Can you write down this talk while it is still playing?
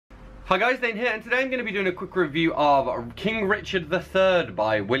Hi guys, Dane here, and today I'm going to be doing a quick review of King Richard III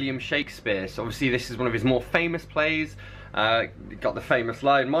by William Shakespeare. So obviously this is one of his more famous plays. Got the famous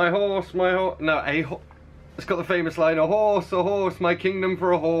line, it's got the famous line, a horse, my kingdom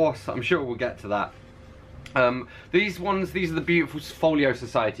for a horse. I'm sure we'll get to that. These are the beautiful Folio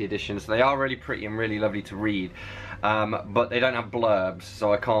Society editions. They are really pretty and really lovely to read, but they don't have blurbs,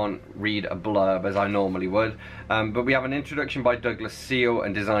 so I can't read a blurb as I normally would. But we have an introduction by Douglas Seal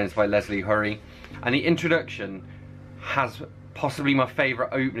and designs by Leslie Hurry, and the introduction has possibly my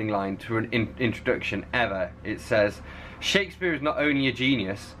favourite opening line to an introduction ever. It says, "Shakespeare is not only a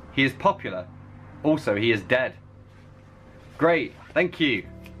genius, he is popular, also he is dead." Great, thank you,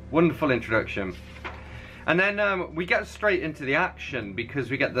 wonderful introduction. And then we get straight into the action,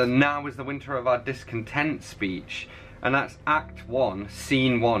 because we get the "Now is the winter of our discontent" speech, and that's Act 1,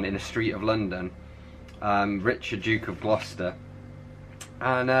 Scene 1 in a street of London. Richard, Duke of Gloucester.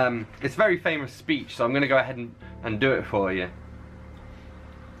 And it's a very famous speech, so I'm going to go ahead and do it for you.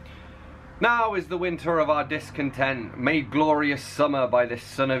 "Now is the winter of our discontent, made glorious summer by this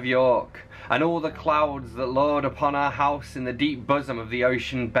son of York, and all the clouds that lord upon our house in the deep bosom of the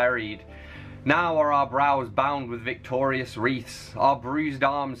ocean buried. Now are our brows bound with victorious wreaths, our bruised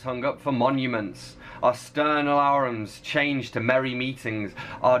arms hung up for monuments, our stern alarums changed to merry meetings,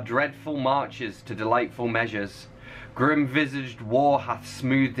 our dreadful marches to delightful measures. Grim-visaged war hath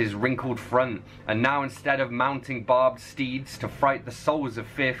smoothed his wrinkled front, and now instead of mounting barbed steeds to fright the souls of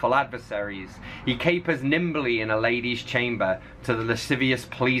fearful adversaries, he capers nimbly in a lady's chamber to the lascivious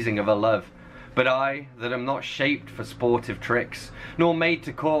pleasing of a love. But I, that am not shaped for sportive tricks, nor made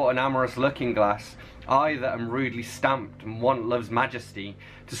to court an amorous looking-glass, I that am rudely stamped and want love's majesty,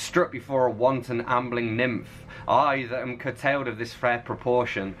 to strut before a wanton ambling nymph, I that am curtailed of this fair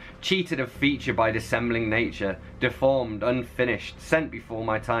proportion, cheated of feature by dissembling nature, deformed, unfinished, sent before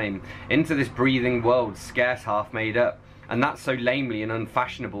my time, into this breathing world scarce half made up, and that so lamely and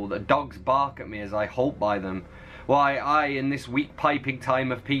unfashionable that dogs bark at me as I halt by them. Why, I, in this weak piping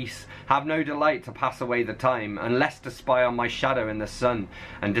time of peace, have no delight to pass away the time, unless to spy on my shadow in the sun,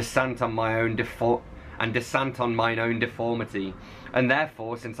 and descant on mine own deformity. And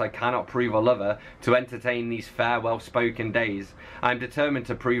therefore, since I cannot prove a lover, to entertain these fair well-spoken days, I am determined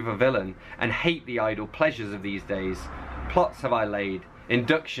to prove a villain, and hate the idle pleasures of these days. Plots have I laid,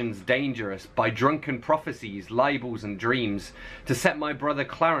 inductions dangerous, by drunken prophecies, libels and dreams, to set my brother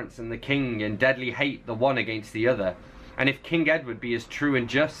Clarence and the King in deadly hate the one against the other. And if King Edward be as true and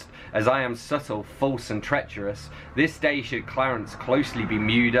just as I am subtle, false and treacherous, this day should Clarence closely be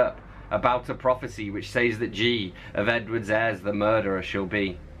mewed up about a prophecy which says that G of Edward's heirs the murderer shall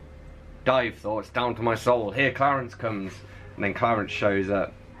be. Dive thoughts down to my soul, here Clarence comes," and then Clarence shows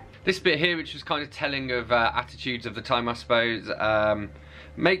up. This bit here, which was kind of telling of attitudes of the time, I suppose.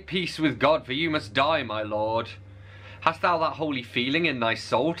 "Make peace with God, for you must die, my lord. Hast thou that holy feeling in thy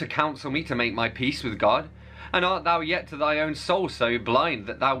soul to counsel me to make my peace with God? And art thou yet to thy own soul so blind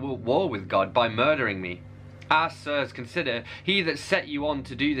that thou wilt war with God by murdering me? Ah, sirs, consider, he that set you on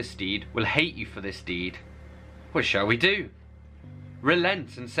to do this deed will hate you for this deed. What shall we do?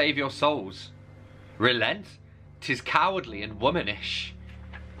 Relent and save your souls. Relent? 'Tis cowardly and womanish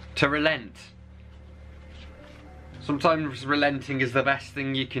to relent. Sometimes relenting is the best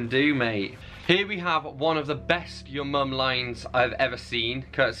thing you can do, mate." Here we have one of the best your mum lines I've ever seen,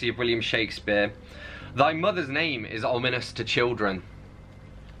 courtesy of William Shakespeare. "Thy mother's name is ominous to children."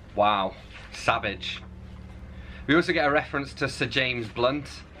 Wow, savage. We also get a reference to Sir James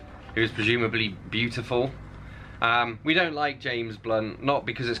Blunt, who is presumably beautiful. We don't like James Blunt, not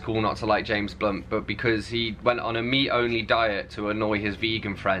because it's cool not to like James Blunt, but because he went on a meat-only diet to annoy his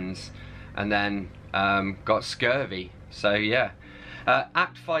vegan friends, and then got scurvy, so yeah.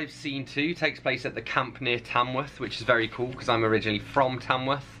 Act 5, Scene 2 takes place at the camp near Tamworth, which is very cool, because I'm originally from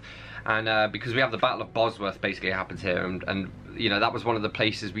Tamworth, and because we have the Battle of Bosworth basically happens here, and you know, that was one of the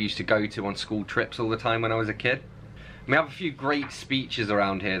places we used to go to on school trips all the time when I was a kid. We have a few great speeches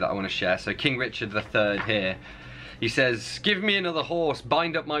around here that I want to share. So King Richard III here, he says, "Give me another horse,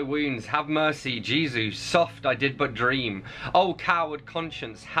 bind up my wounds, have mercy, Jesus, soft I did but dream. O coward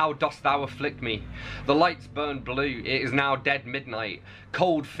conscience, how dost thou afflict me? The lights burn blue, it is now dead midnight.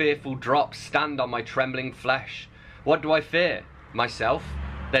 Cold fearful drops stand on my trembling flesh. What do I fear? Myself?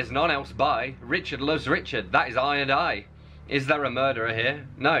 There's none else by. Richard loves Richard, that is I and I. Is there a murderer here?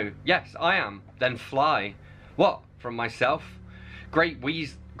 No. Yes, I am. Then fly. What, from myself? Great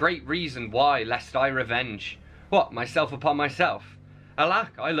reason why, lest I revenge. What, myself upon myself?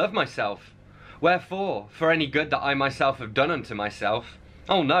 Alack, I love myself. Wherefore? For any good that I myself have done unto myself.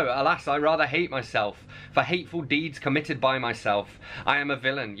 Oh no, alas, I rather hate myself, for hateful deeds committed by myself. I am a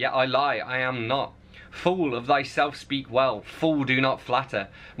villain, yet I lie, I am not. Fool, of thyself speak well, fool, do not flatter.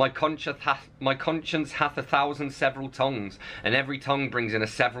 My conscience hath 1,000 several tongues, and every tongue brings in a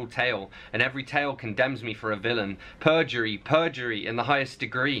several tale, and every tale condemns me for a villain. Perjury, perjury in the highest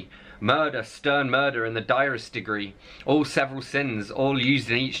degree. Murder, stern murder in the direst degree. All several sins, all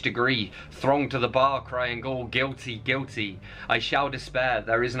used in each degree, throng to the bar, crying all guilty, guilty. I shall despair,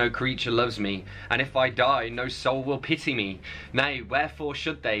 there is no creature loves me, and if I die, no soul will pity me. Nay, wherefore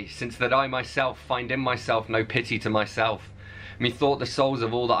should they, since that I myself find in myself no pity to myself? Methought the souls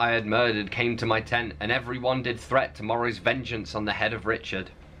of all that I had murdered came to my tent, and every one did threat tomorrow's vengeance on the head of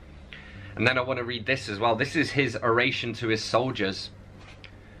Richard. And then I want to read this as well. This is his oration to his soldiers.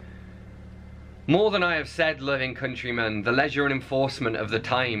 More than I have said, loving countrymen, the leisure and enforcement of the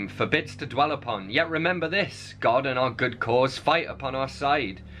time forbids to dwell upon. Yet remember this, God and our good cause fight upon our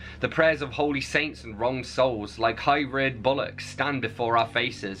side. The prayers of holy saints and wronged souls, like high-reared bullocks, stand before our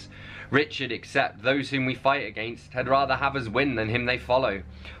faces. Richard, except those whom we fight against, had rather have us win than him they follow.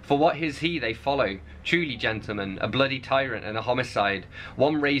 For what is he they follow? Truly, gentlemen, a bloody tyrant and a homicide,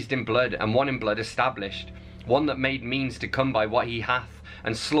 one raised in blood and one in blood established, one that made means to come by what he hath,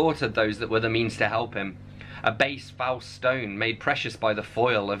 and slaughtered those that were the means to help him. A base foul stone, made precious by the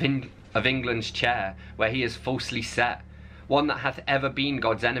foil of England's chair, where he is falsely set, one that hath ever been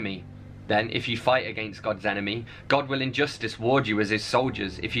God's enemy. Then, if you fight against God's enemy, God will in justice ward you as his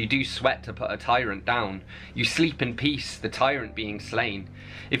soldiers. If you do sweat to put a tyrant down, you sleep in peace, the tyrant being slain.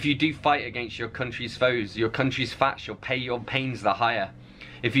 If you do fight against your country's foes, your country's fat shall pay your pains the higher.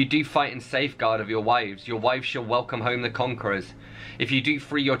 If you do fight in safeguard of your wives shall welcome home the conquerors. If you do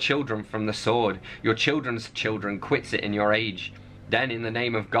free your children from the sword, your children's children quits it in your age. Then, in the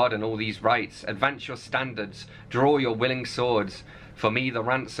name of God and all these rights, advance your standards, draw your willing swords. For me, the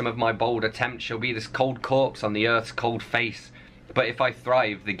ransom of my bold attempt shall be this cold corpse on the earth's cold face. But if I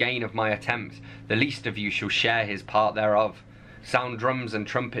thrive, the gain of my attempt, the least of you shall share his part thereof. Sound drums and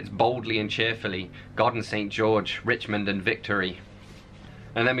trumpets boldly and cheerfully, God and St. George, Richmond and victory.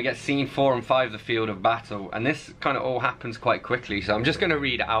 And then we get scene 4 and 5, the field of battle, and this kind of all happens quite quickly, so I'm just going to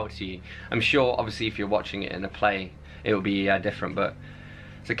read it out to you. I'm sure, obviously, if you're watching it in a play, it will be different, but...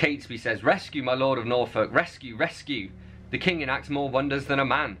 So Catesby says, "Rescue, my lord of Norfolk, rescue, rescue! The king enacts more wonders than a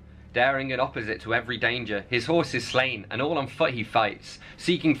man, daring and opposite to every danger. His horse is slain, and all on foot he fights,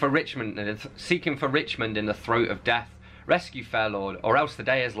 seeking for Richmond in the throat of death. Rescue, fair lord, or else the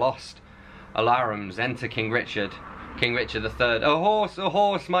day is lost." Alarums, enter King Richard. King Richard III, a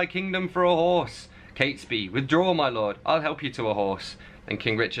horse, my kingdom for a horse." Catesby, "Withdraw, my lord, I'll help you to a horse." And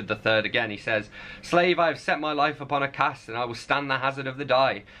King Richard III again, he says, "Slave, I have set my life upon a cast, and I will stand the hazard of the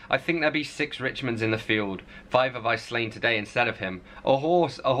die. I think there be 6 Richmonds in the field, 5 have I slain today instead of him. A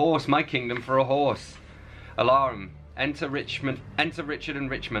horse, my kingdom for a horse." Alarum, enter Richard and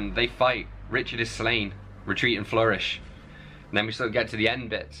Richmond, they fight, Richard is slain, retreat and flourish. And then we sort of get to the end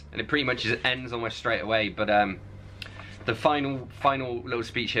bits, and it pretty much just ends almost straight away, but the final little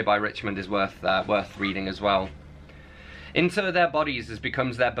speech here by Richmond is worth reading as well. "Inter their bodies as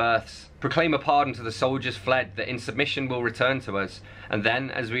becomes their births, proclaim a pardon to the soldiers fled, that in submission will return to us, and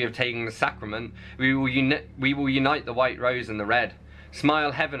then, as we have taken the sacrament, we will unite the white rose and the red.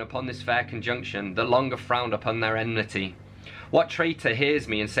 Smile heaven upon this fair conjunction, that longer frowned upon their enmity. What traitor hears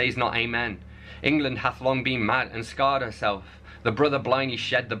me and says not amen? England hath long been mad and scarred herself. The brother blindly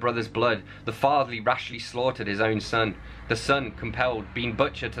shed the brother's blood, the fatherly rashly slaughtered his own son. The son, compelled, been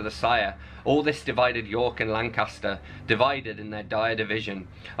butcher to the sire. All this divided York and Lancaster, divided in their dire division.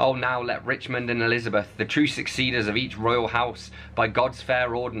 Oh, now let Richmond and Elizabeth, the true succeeders of each royal house, by God's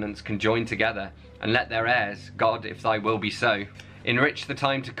fair ordinance conjoin together, and let their heirs, God, if thy will be so, enrich the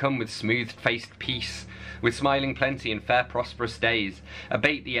time to come with smooth-faced peace, with smiling plenty and fair prosperous days.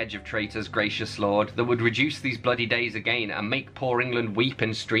 Abate the edge of traitors, gracious Lord, that would reduce these bloody days again, and make poor England weep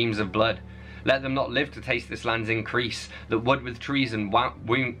in streams of blood. Let them not live to taste this land's increase, that would with treason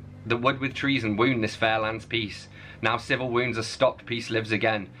wound this fair land's peace. Now civil wounds are stopped, peace lives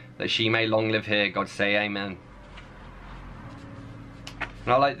again, that she may long live here, God say amen."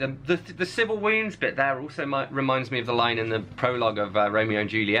 And I like the civil wounds bit there also reminds me of the line in the prologue of Romeo and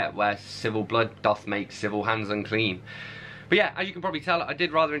Juliet, where civil blood doth make civil hands unclean. But yeah, as you can probably tell, I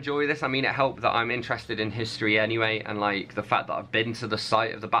did rather enjoy this. I mean, it helped that I'm interested in history anyway, and like the fact that I've been to the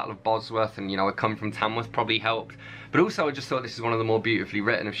site of the Battle of Bosworth, and you know, I come from Tamworth probably helped. But also I just thought this is one of the more beautifully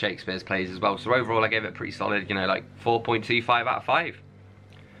written of Shakespeare's plays as well. So overall I gave it pretty solid, you know, like 4.25 out of 5.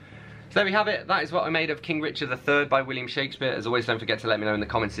 So there we have it. That is what I made of King Richard III by William Shakespeare. As always, don't forget to let me know in the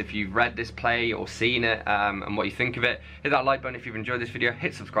comments if you've read this play or seen it, and what you think of it. Hit that like button if you've enjoyed this video.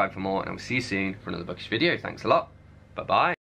 Hit subscribe for more, and I will see you soon for another bookish video. Thanks a lot. Bye-bye.